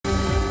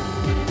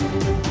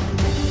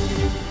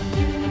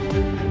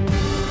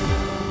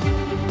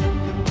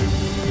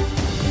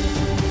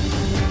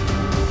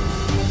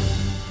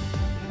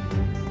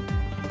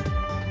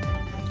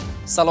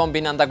سلام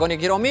بینندگان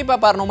گرامی، به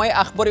برنامه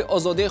اخبار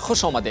آزادی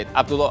خوش آمدید.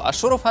 عبدالله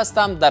اشرف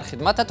هستم در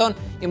خدمتتان.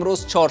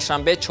 امروز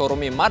چهارشنبه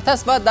 4 مارس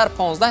است و در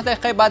 15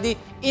 دقیقه بعدی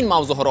این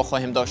موضوع را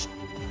خواهیم داشت.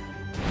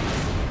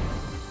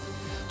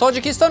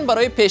 تاجیکستان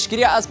برای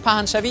پیشگیری از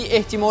پهنشوی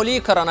احتمالی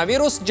کرونا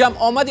ویروس جمع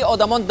آمد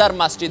آدمان در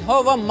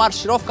مسجدها و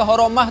مرشرافگاه ها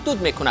را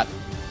محدود می کند.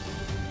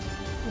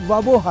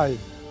 وبا های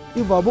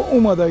این وبا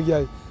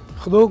اومده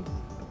خدا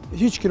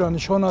هیچ کی را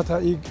نشان نده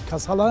این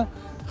کسل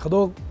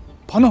خدا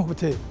پناه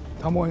بده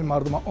تمام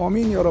مردم.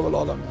 آمین یا رب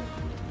العالمین.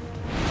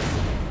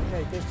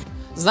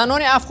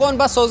 زنان افغان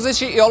به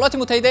سازش ایالات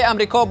متحده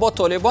آمریکا با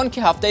طالبان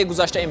که هفته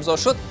گذشته امضا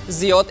شد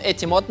زیاد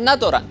اعتماد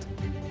ندارند.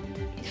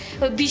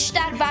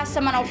 بیشتر بحث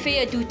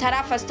منافع دو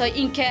طرف است تا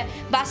اینکه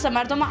بحث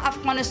مردم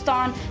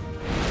افغانستان.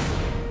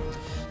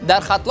 در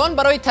ختلان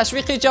برای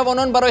تشویق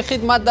جوانان برای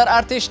خدمت در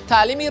ارتش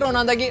تعلیم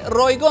رانندگی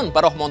رایگان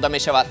به راه مانده می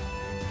شود.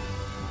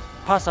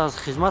 پس از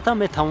خدمت هم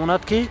می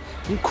تواند که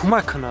این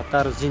کمک کند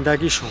در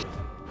زندگیشون.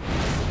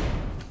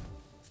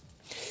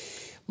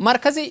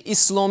 مرکز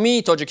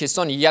اسلامی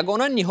تاجیکستان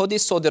یگانه نهاد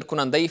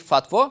صادرکننده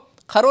فتوا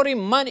قرار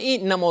منع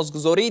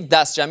نمازگزاری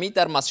دستجمعی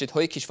در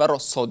مسجدهای کشور را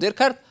صادر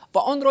کرد و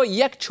آن را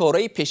یک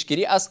چاره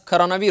پیشگیری از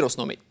کرونا ویروس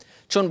نامید،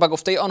 چون به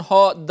گفته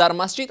آنها در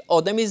مسجد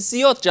آدم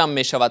زیاد جمع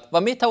می شود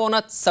و می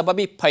تواند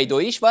سبب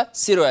پیدایش و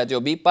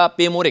سرایت‌یابی به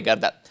بیماری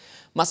گردد.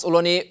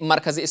 مسئولان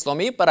مرکز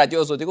اسلامی به رادیو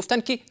آزادی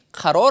گفتند که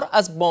قرار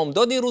از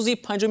بامداد روز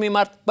 5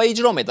 مارس به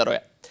اجرا می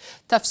درآید.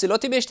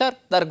 تفصیلات بیشتر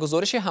در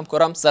گزارش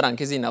همکارم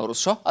زرانکیز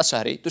نوروزشاه از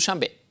شهر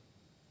دوشنبه.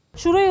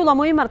 شورای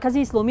علمای مرکز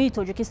اسلامی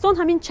تاجیکستان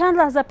همین چند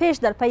لحظه پیش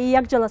در پی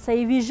یک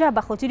جلسه ویژه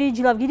به خاطر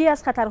جلوگیری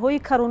از خطرهای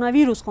کرونا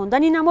ویروس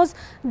خواندن نماز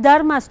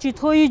در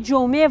مسجدهای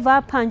جامع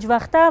و 5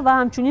 وقته و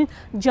همچنین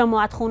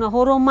جماعتخانه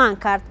ها را منع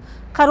کرد.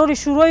 قرار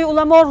شورای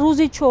علما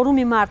روز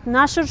 4 مارس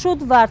نشر شد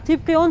و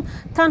طبق آن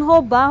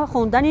تنها به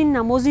خواندن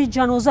نماز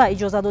جنازه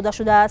اجازه داده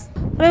شده است.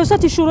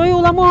 ریاست شورای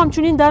علما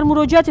همچنین در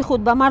مراجعت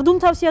خود به مردم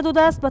توصیه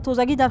داده است به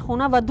تازگی در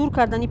خانه و دور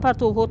کردن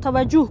پرتوها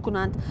توجه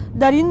کنند.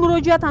 در این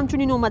مراجعت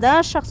همچنین آمده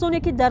است شخصانی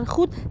که در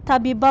خود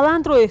تب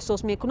بلند را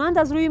احساس می کنند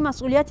از روی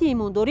مسئولیت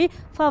ایمانداری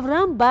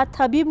فوراً به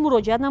طبیب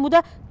مراجعت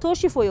نموده تا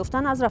شفا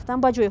یافتن از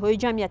رفتن به جایهای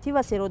جمعیتی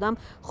و سرآدم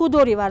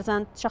خودداری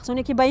ورزند.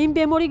 شخصانی که به این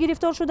بیماری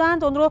گرفتار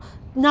شدند آن را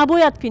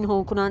نباید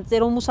پنهان کنند،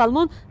 زیرا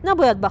مسلمان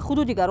نباید به خود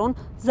و دیگران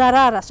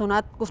ضرر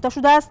رساند، گفته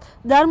شده است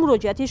در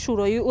مراجعت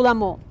شورای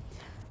علما.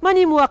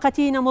 منع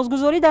موقتی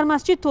نمازگزاری در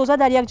مسجد تازه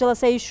در یک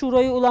جلسه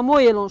شورای علما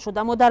اعلان شد،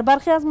 اما در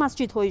برخی از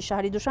مسجدهای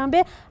شهر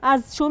دوشنبه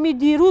از شام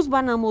دیروز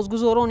به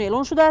نمازگزاران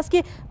اعلان شده است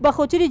که به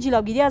خاطر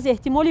جلوگیری از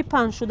احتمال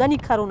پنهان شدن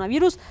کرونا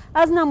ویروس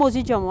از نماز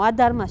جماعت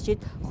در مسجد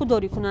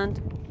خودداری کنند.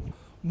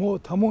 ما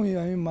تمام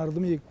این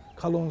مردم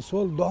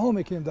کلانسال دعا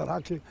میکنیم در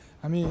حق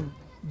همین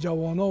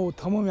جوانا و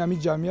تمام همین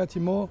جمعیت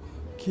ما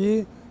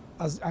که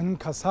از این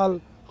کسل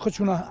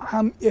خودشون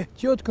هم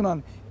احتیاط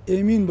کنن،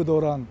 امین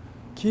بدارن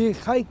که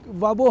خیلی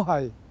وبا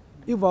های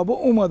این وبا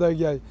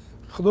اومده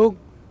خدا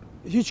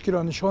هیچ کی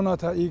را نشان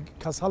نده این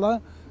کسل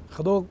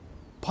خدا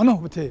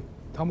پناه بده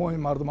تمام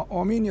مردم.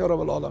 آمین یا رب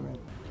العالمین.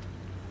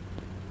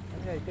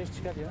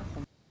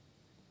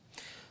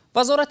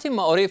 وزارت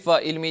معارف و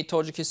علم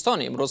تاجیکستان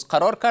امروز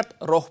قرار کرد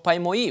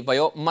راهپیمایی و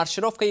یا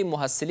مرشرافگاه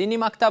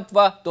محصلین مکتب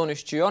و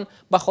دانشجویان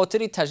به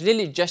خاطر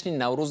تجلیل جشن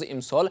نوروز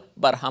امسال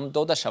برهم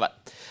داده شود.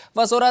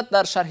 وزارت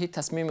در شرح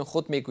تصمیم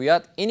خود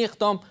میگوید این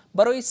اقدام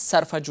برای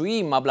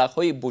صرفه‌جویی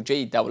مبلغ‌های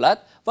بودجه دولت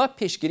و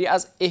پیشگیری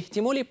از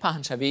احتمال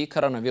پهنشوی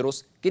کرونا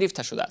ویروس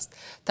گرفته شده است.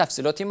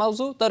 تفصیلات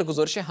موضوع در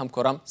گزارش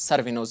همکارم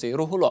سرویناز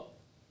روح‌الله.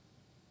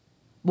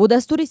 با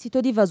دستور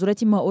ستاد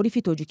وزارت معارف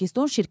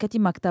تاجیکستان شرکت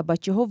مکتب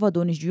بچه‌ها و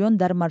دانشجویان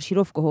در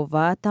مرشرافگاه‌ها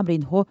و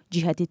تمرین‌ها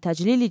جهت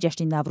تجلیل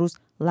جشن نوروز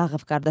لغو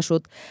کرده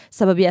شد.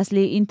 سبب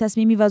اصلی این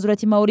تصمیم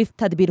وزارت معارف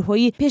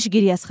تدبیرهای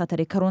پیشگیری از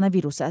خطر کرونا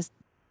ویروس است.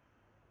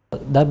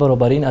 در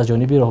برابر این از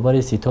جانب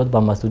رهبر ستاد به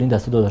مسئولین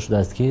دستور داده شده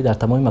است که در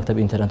تمام مکتب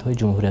اینترنت‌های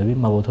جمهوری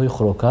موادهای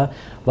خوراکه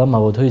و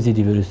موادهای ضد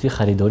ویروسی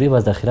خریداری و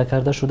ذخیره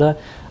کرده شده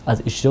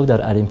از اشتراک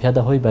در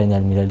المپیادهای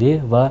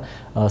بین‌المللی و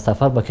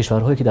سفر به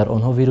کشورهایی که در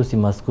آنها ویروس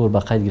مذکور به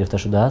قید گرفته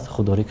شده است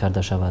خودداری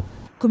کرده شود.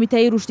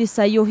 کمیته رشد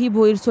سیاحی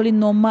با ارسال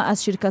نامه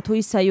از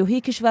شرکت‌های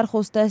سیاحی کشور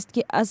خواسته است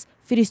که از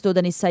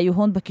فرستادن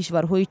سیاحان به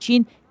کشورهای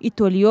چین،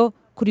 ایتالیا،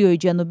 کره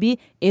جنوبی،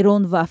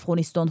 ایران و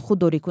افغانستان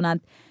خودداری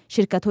کنند.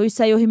 شرکت‌های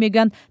سیاحی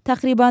میگویند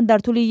تقریباً در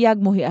طول یک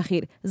ماه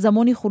اخیر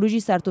زمان خروج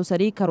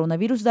سرتاسری کرونا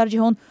ویروس در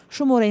جهان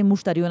شماره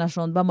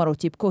مشتریانشان به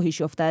مراتب کاهش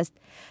یافته است.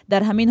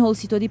 در همین حال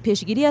ستاد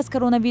پیشگیری از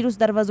کرونا ویروس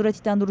در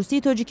وزارت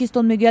تندرستی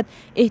تاجیکستان میگوید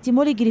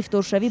احتمال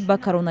گرفتار شوی به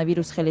کرونا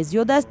ویروس خیلی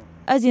زیاد است.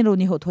 از این رو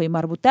نهادهای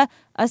مربوطه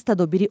از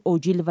تدابیر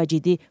عاجل و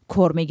جدی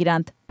کار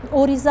میگیرند.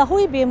 آریزه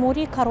های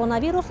بیماری کرونا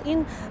ویروس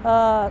این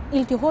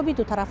التهاب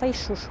دو طرفه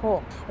شش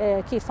ها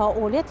که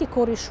فعالیت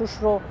کار شش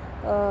رو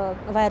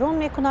ویران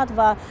میکند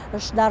و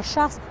در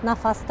شخص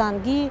نفس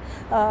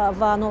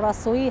و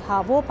نورسایی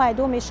هوا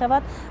پیدا می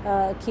شود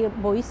که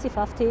باعث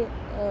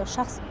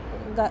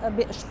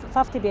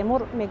فوت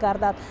بیمار می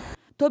گردد.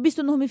 تا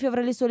 29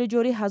 فوریه سال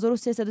جاری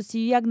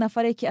 1331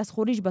 نفره که از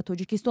خارج به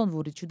تاجیکستان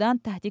وارد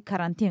شدند تحت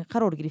کرانتین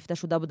قرار گرفته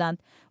شده بودند.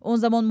 اون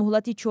زمان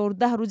مهلت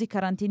 14 روز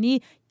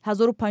کرانتینی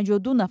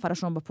 1052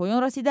 نفرشان به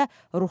پایان رسیده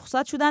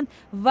رخصت شدند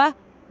و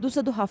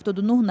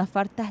 279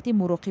 نفر تحت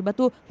مراقبت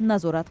و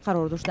نظارت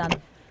قرار داشتند.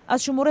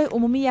 از شماره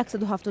عمومی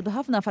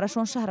 177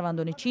 نفرشان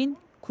شهروندان چین،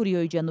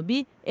 کره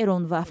جنوبی،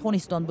 ایران و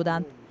افغانستان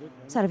بودند.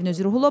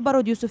 سرویناز روح الله برای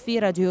رادیو صوفی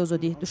رادیوی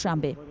آزادی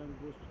دوشنبه.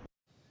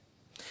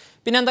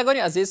 بینندگان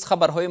عزیز،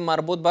 خبرهای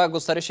مربوط به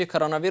گسترش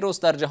کرونا ویروس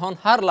در جهان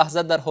هر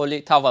لحظه در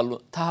حال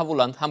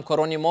تحولند.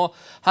 همکاران ما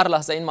هر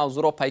لحظه این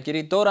موضوع را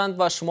پیگیری دارند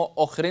و شما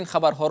آخرین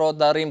خبرها را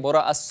در این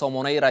باره از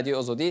سامانه رادیو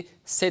آزادی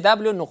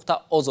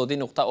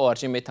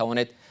www.azadi.org می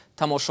توانید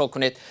تماشا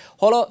کنید.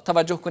 حالا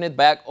توجه کنید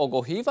به یک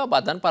آگاهی و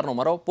بعداً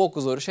برنامه را با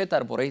گزارش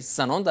درباره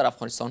زنان در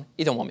افغانستان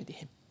ادامه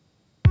می‌دهیم.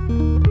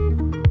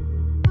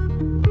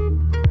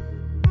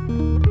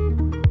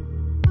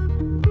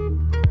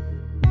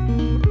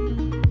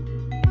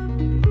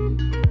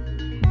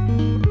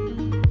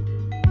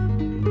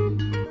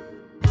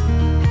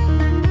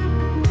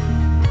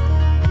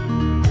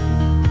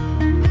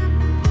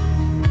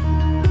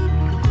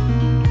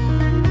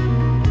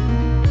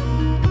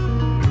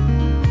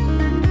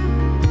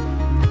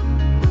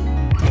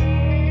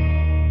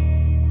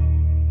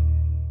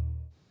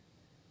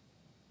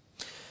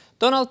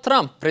 دونالد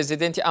ترامپ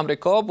پرزیدنت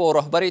آمریکا با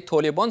رهبر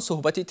طالبان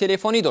صحبت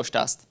تلفنی داشته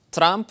است.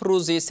 ترامپ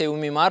روز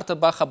 3 مارس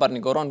به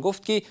خبرنگاران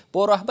گفت که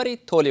با رهبر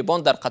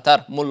طالبان در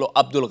قطر ملا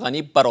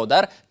عبدالغنی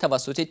برادر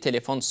توسط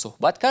تلفن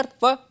صحبت کرد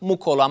و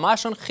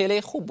مکالمه‌شان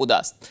خیلی خوب بوده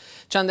است.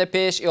 چند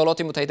پیش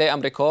ایالات متحده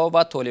آمریکا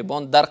و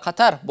طالبان در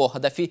قطر با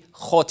هدف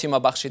خاتمه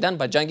بخشیدن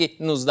به جنگ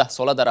 19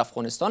 ساله در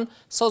افغانستان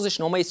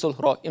سازشنامه صلح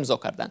را امضا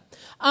کردند.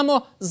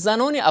 اما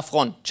زنان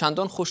افغان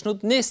چندان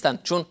خوشنود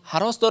نیستند، چون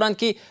هراس دارند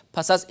که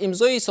پس از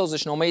امضای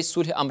سازشنامه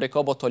صلح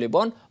آمریکا با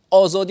طالبان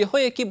آزادی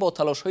هایی که با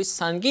تلاش های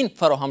سنگین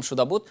فراهم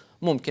شده بود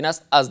ممکن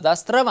است از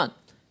دست روند.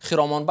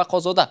 خرامان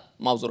بقازاده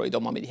موضوع را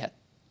ادامه می‌دهد.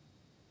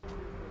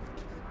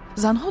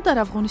 زنها در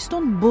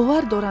افغانستان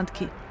باور دارند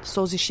که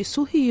سازش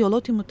صلح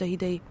ایالات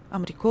متحده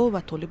آمریکا و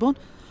طالبان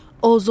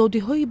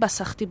آزادی‌های به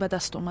سختی به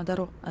دست آمده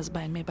را از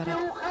بین می‌برد.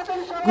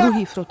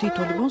 گروه افراطی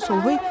طالبان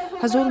سال‌های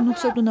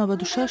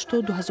 1996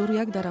 تا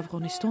 2001 در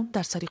افغانستان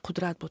در سر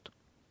قدرت بود.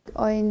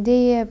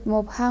 آینده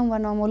مبهم و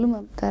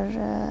نامعلوم در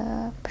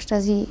پشت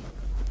از این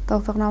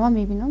توافقنامه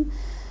می‌بینم،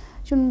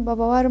 چون با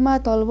باور ما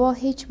طالبان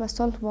هیچ به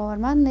صلح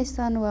باورمند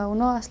نیستند و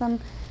اونا اصلا.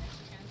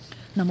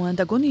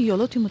 نمایندگان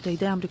ایالات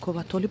متحده آمریکا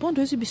و طالبان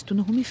روز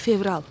 29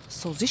 فوریه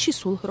سازش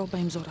صلح را به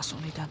امضا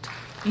رسانیدند.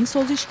 این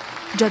سازش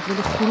جدول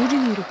خروج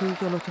نیروهای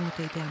ایالات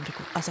متحده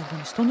آمریکا از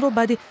افغانستان را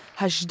بعد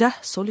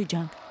 18 سال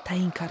جنگ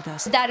تعیین کرده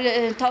است.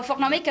 در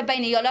توافقنامه‌ای که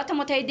بین ایالات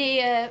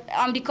متحده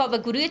آمریکا و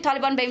گروه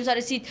طالبان به امضا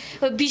رسید،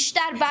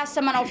 بیشتر بحث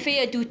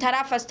منافع دو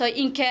طرف است تا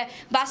اینکه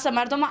بحث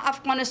مردم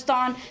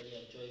افغانستان.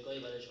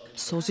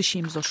 سازش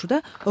امضا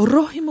شده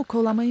راه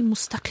مکالمه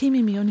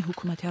مستقیم میان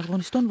حکومت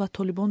افغانستان و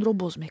طالبان را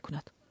باز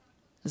میکند.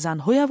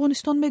 زنهای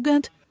افغانستان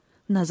میگویند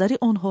نظر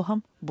آنها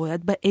هم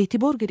باید به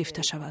اعتبار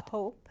گرفته شود.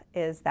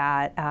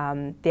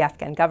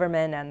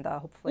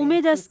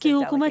 امید است که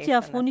حکومت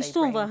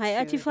افغانستان و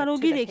هیئت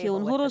فراگیری که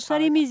آنها را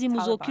سر میز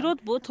مذاکرات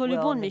با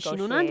طالبان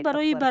میشینانند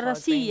برای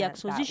بررسی یک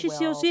سازش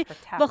سیاسی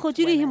به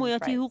خاطر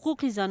حمایت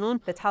حقوق زنان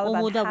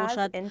آماده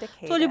باشد.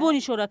 طالبان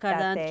اشاره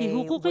کردند که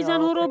حقوق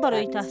زنها را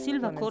برای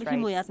تحصیل و کار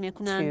حمایت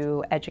میکنند.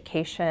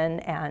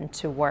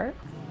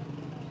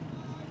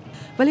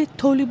 ولی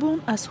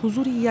طالبان از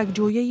حضور یک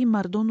جایه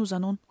مردان و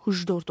زنان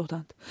هشدار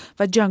دادند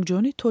و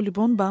جنگجویان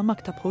طالبان به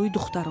مکتب‌های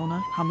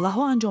دخترانه حمله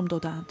ها انجام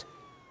دادند.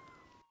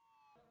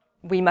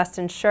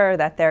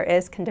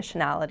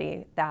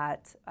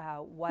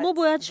 ما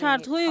باید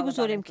شرط‌هایی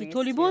گذاریم که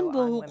طالبان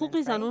با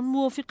حقوق زنان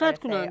موافقت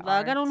کنند و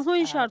اگر آنها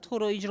این شرط‌ها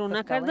را اجرا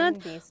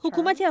نکردند،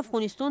 حکومت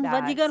افغانستان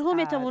و دیگرها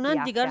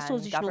می‌توانند دیگر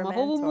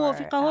سازشنامه‌ها و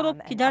موافقه‌ها را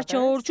که در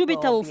چهارچوب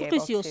توافق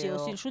سیاسی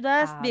حاصل شده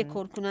است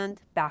بیکار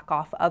کنند.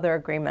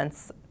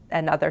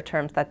 and other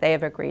terms that they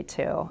have agreed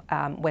to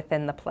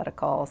within the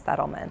political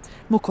settlement.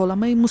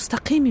 مکالمه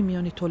مستقیم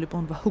میان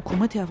طالبان و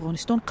حکومت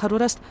افغانستان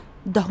قرار است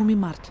 10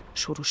 مارس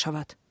شروع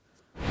شود.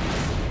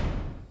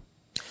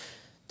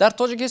 در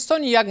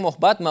تاجیکستان یک ماه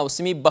بعد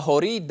موسم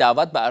بهاری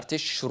دعوت به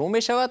ارتش شروع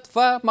می شود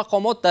و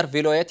مقامات در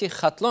ولایت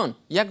ختلان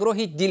یک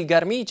راه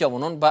دلگرمی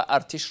جوانان به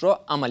ارتش را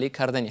عملی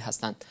کردنی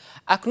هستند.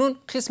 اکنون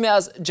قسمی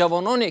از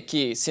جوانانی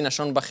که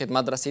سینشان به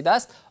خدمت رسیده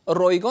است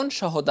رایگان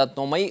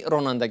شهادتنامه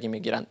رانندگی می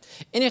گیرند.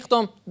 این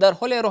اقدام در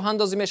حال راه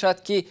اندازی می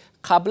شود که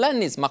قبلا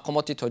نیز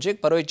مقامات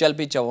تاجیک برای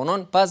جلب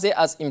جوانان بعضی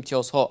از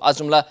امتیازها از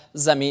جمله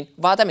زمین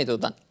وعده می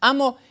دادند،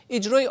 اما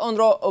اجرای آن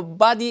را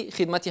بعدی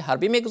خدمت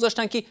حربی می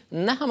گذاشتند که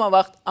نه همه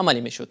وقت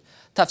عملی می شد.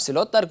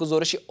 تفصیلات در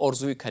گزارش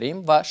آرزوی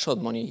کریم و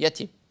شادمانی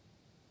یتیم.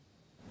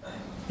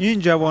 این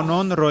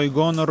جوانان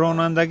رایگان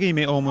رانندگی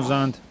می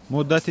آموزند.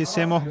 مدت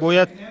 3 ماه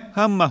باید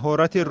هم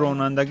مهارت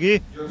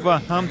رانندگی و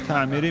هم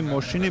تعمیر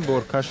ماشین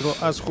بارکش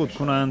را از خود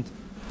کنند.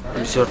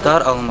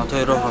 بسیارتر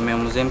علامت‌های راه را می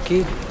آموزیم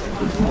که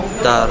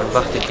در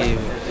وقتی که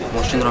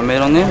ماشین را می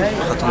رانیم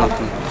خطا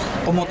نکنیم.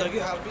 آمادگی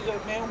حربی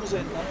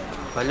می‌آموزید؟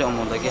 بله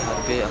آمادگی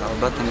حربی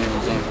البته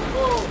می‌آموزیم.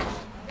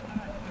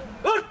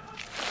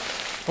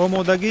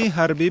 آمادگی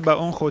حربی به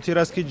آن خاطر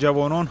است که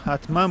جوانان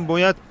حتما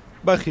باید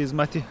به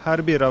خدمت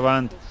حربی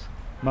روند.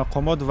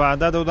 مقامات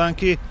وعده دادند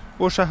که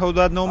با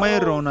شهادتنامه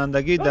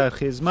رانندگی در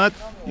خدمت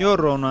یا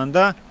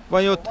راننده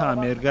و یا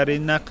تعمیرگر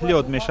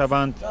نقلیات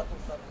می‌شوند.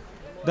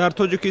 در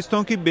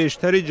تاجیکستان که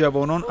بیشتر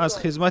جوانان از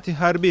خدمت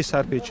حربی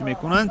سرپیچی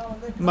می‌کنند،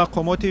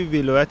 مقامات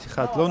ولایت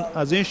ختلان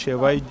از این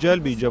شیوه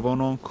جلب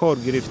جوانان کار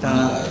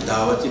گرفتند.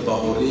 دعوت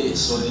بهاری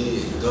سال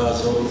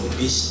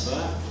 2020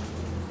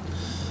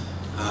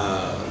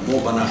 ما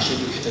به نقشه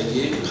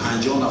گرفتگی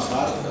 50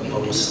 نفر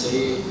با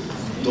واسطه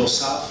دو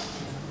صف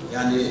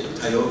یعنی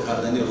تیار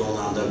کردن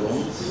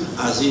رانندگان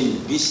از این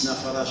 20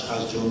 نفرش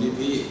از جانب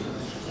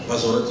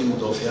وزارت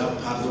مدافعه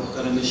پرداخت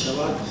کرده می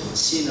شود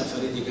 30 نفر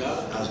دیگر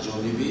از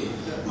جانب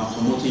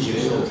مقامات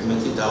اجرایی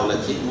حکومت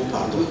دولتی ما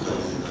پرداخت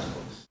کردیم.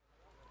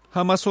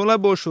 همساله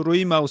با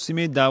شروع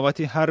موسم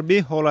دعوت حربی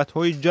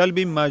حالتهای جلب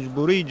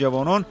مجبوری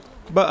جوانان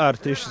به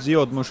ارتش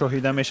زیاد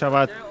مشاهده می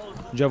شود.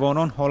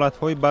 جوانان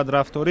حالتهای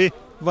بدرفتاری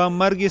و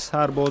مرگ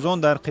سربازان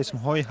در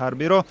قسمهای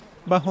حربی را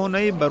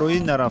بهانه برای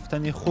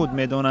نرفتن خود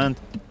می دانند.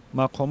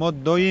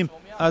 مقامات دایم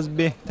از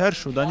بهتر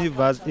شدن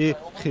وضع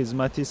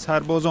خدمت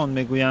سربازان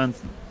می گویند.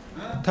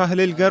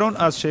 تحلیلگران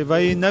از شیوه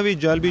نوی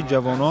جلب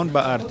جوانان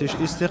به ارتش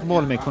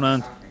استقبال می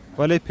کنند،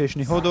 ولی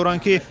پیشنهاد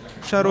دارند که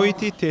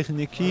شرایط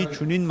تکنیکی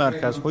چنین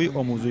مرکزهای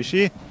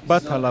آموزشی به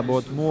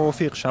طلبات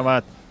موافق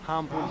شود.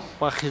 هم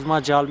با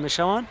خدمت جلب می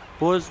شوند،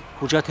 باز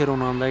حجت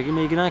رانندگی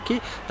می گیرند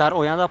که در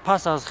آینده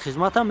پس از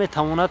خدمت هم می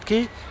تواند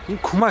که این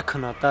کمک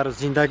کند در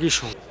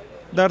زندگیشون.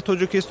 در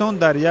تاجیکستان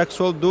در یک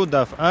سال 2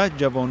 دفعه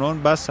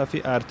جوانان به صف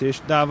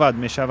ارتش دعوت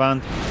می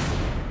شوند.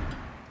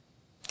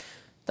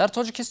 در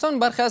تاجیکستان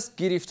برخی از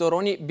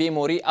گرفتاران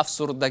بیماری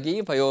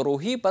افسردگی و یا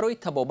روحی برای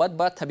طبابت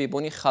به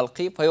طبیبان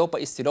خلقی و یا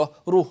به اصطلاح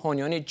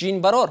روحانیان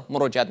جنبرار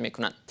مراجعت می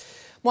کنند.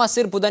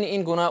 مؤثر بودن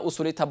این گونه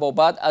اصول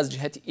طبابت از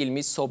جهت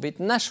علمی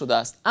ثابت نشده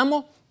است،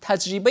 اما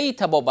تجربه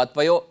طبابت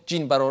و یا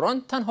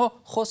جنبراران تنها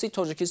خاص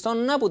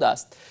تاجیکستان نبوده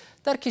است.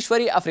 در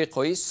کشوری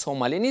افریقایی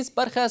سومالی نیز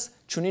برخی از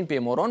چنین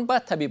بیماران به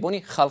طبیبان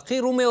خلقی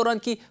رو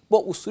می‌آورند که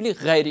با اصول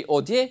غیر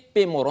عادی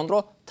بیماران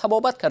را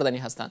طبابت کردنی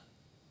هستند.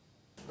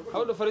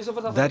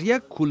 در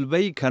یک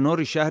کلبه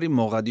کنار شهر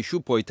موغادیشو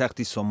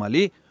پایتخت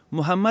سومالی،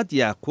 محمد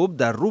یعقوب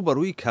در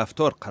روبروی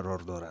کفتار قرار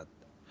دارد.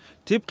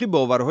 طبق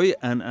باورهای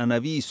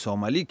عنعنوی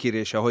سومالی که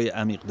ریشه‌های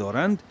عمیق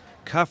دارند،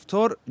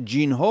 کفتار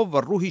جن‌ها و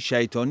روح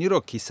شیطانی را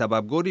که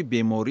سببگار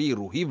بیماری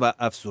روحی و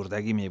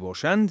افسردگی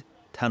میباشند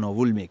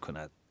تناول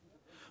میکند.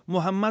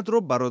 محمد را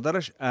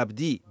برادرش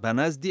عبدی به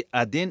نزد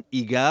ادن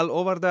ایگال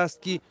آورده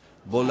است که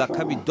با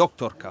لقب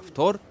دکتر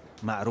کفتار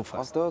معروف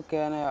است.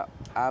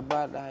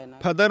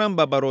 پدرم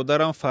به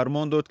برادرم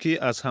فرمان داد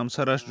که از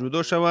همسرش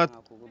جدا شود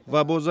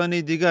و با زن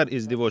دیگر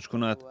ازدواج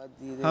کند.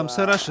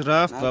 همسرش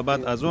رفت و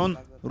بعد از آن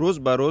روز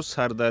به روز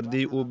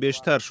سردردی او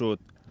بیشتر شد.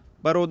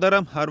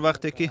 برادرم هر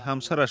وقتی که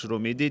همسرش را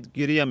میدید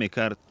گریه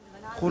میکرد.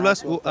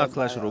 خلاص او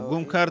عقلش را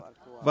گم کرد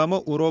و ما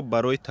او را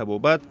برای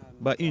طبابت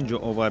به اینجا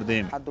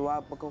آوردیم.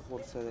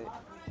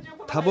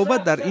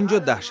 طبابت در اینجا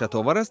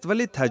دهشت‌آور است،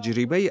 ولی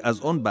تجربه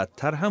از آن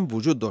بدتر هم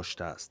وجود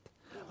داشته است.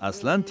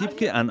 اصلا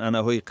طبق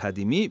عنعنه‌های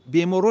قدیمی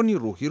بیماران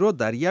روحی را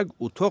در یک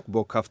اتاق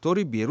با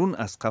کفتار بیرون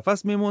از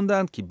قفس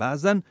می‌ماندند که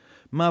بعضاً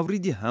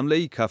مورد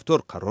حمله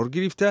کفتار قرار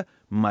گرفته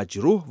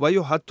مجروح و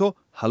یا حتی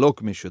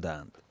هلاک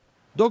می‌شدند.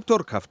 دکتر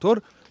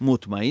کفتار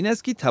مطمئن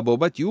است که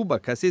طبابت او به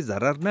کسی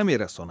ضرر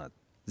نمی‌رساند،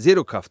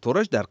 زیرا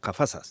کفتارش در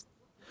قفس است.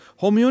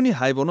 حامیان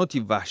حیوانات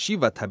وحشی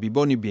و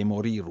طبیبان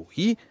بیماری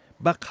روحی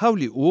به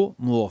قول او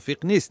موافق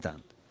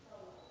نیستند.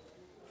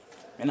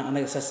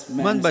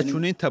 من به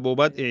چنین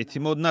طبابت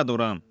اعتماد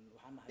ندارم.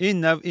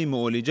 این نوع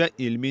معالجه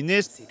علمی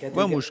نیست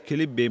و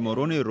مشکل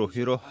بیماران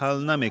روحی را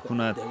حل نمی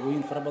کند.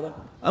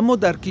 اما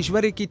در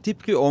کشوری که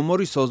طبق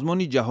آمار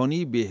سازمان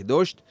جهانی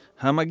بهداشت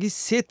همگی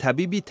 3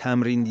 طبیب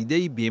تمرین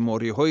دیده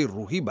بیماری های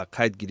روحی به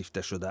قید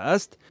گرفته شده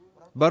است،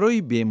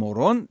 برای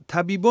بیماران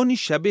طبیبان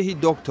شبیه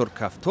دکتر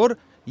کفتار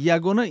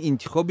یگانه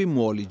انتخاب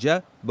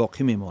معالجه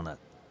باقی میماند.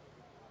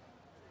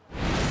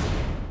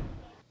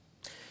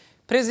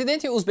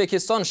 پرزیدنت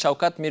ازبکستان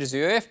شوکت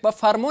میرزیویف به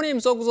فرمان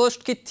امضا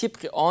گذاشت که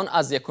طبق آن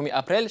از 1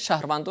 اپریل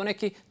شهروندانی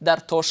که در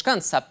تاشکند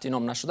ثبت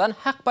نام نشدند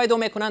حق پیدا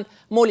میکنند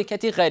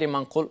مالکیتی غیر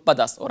منقول به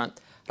دست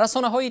آورند.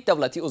 رسانه‌های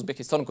دولتی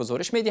ازبکستان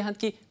گزارش می‌دهند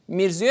که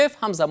میرزیویف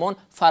همزمان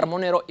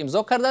فرمان را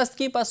امضا کرده است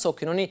که به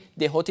ساکنان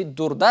دهات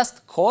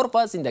دوردست کار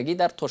و زندگی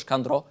در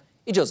تاشکند را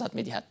اجازت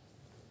می‌دهد.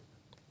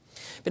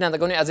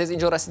 بینندگان عزیز،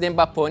 اینجا رسیدیم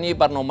به پایان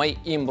برنامه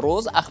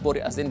امروز. اخباری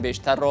از این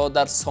بیشتر را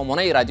در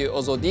سامانه رادیو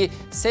آزادی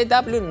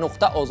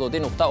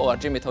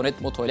www.azadi.org میتونید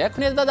مطالعه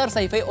کنید و در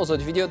صفحه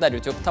آزادی ویدیو در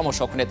یوتیوب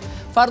تماشا کنید.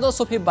 فردا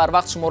صبح بر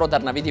وقت شما را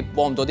در نوید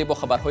بامدادی با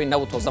خبرهای نو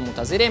و تازه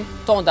منتظریم.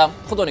 تا آن دم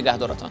خدا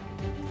نگهدارتان.